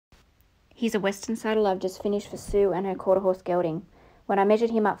Here's a Western saddle I've just finished for Sue and her quarter horse gelding. When I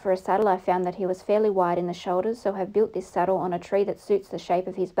measured him up for a saddle, I found that he was fairly wide in the shoulders, so have built this saddle on a tree that suits the shape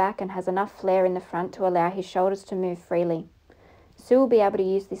of his back and has enough flare in the front to allow his shoulders to move freely. Sue will be able to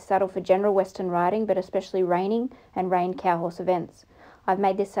use this saddle for general Western riding, but especially reining and reined cow horse events. I've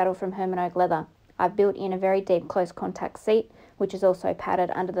made this saddle from Herman Oak leather. I've built in a very deep close contact seat, which is also padded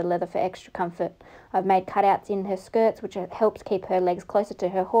under the leather for extra comfort. I've made cutouts in her skirts, which helps keep her legs closer to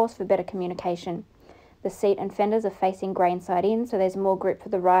her horse for better communication. The seat and fenders are facing grain side in, so there's more grip for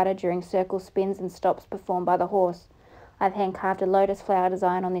the rider during circle spins and stops performed by the horse. I've hand carved a lotus flower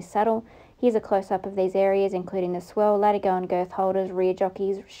design on this saddle. Here's a close-up of these areas, including the swell, latigo and girth holders, rear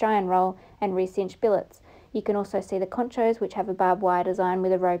jockeys, shy and roll, and rear cinch billets. You can also see the conchos, which have a barbed wire design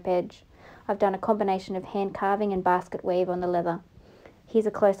with a rope edge. I've done a combination of hand carving and basket weave on the leather. Here's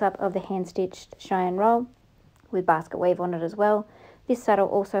a close-up of the hand-stitched shy and roll with basket weave on it as well. This saddle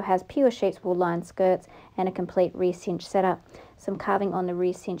also has pure sheep's wool lined skirts and a complete rear cinch setup. Some carving on the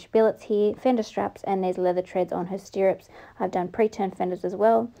rear cinch billets here, fender straps, and there's leather treads on her stirrups. I've done pre-turned fenders as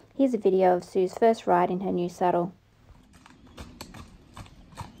well. Here's a video of Sue's first ride in her new saddle.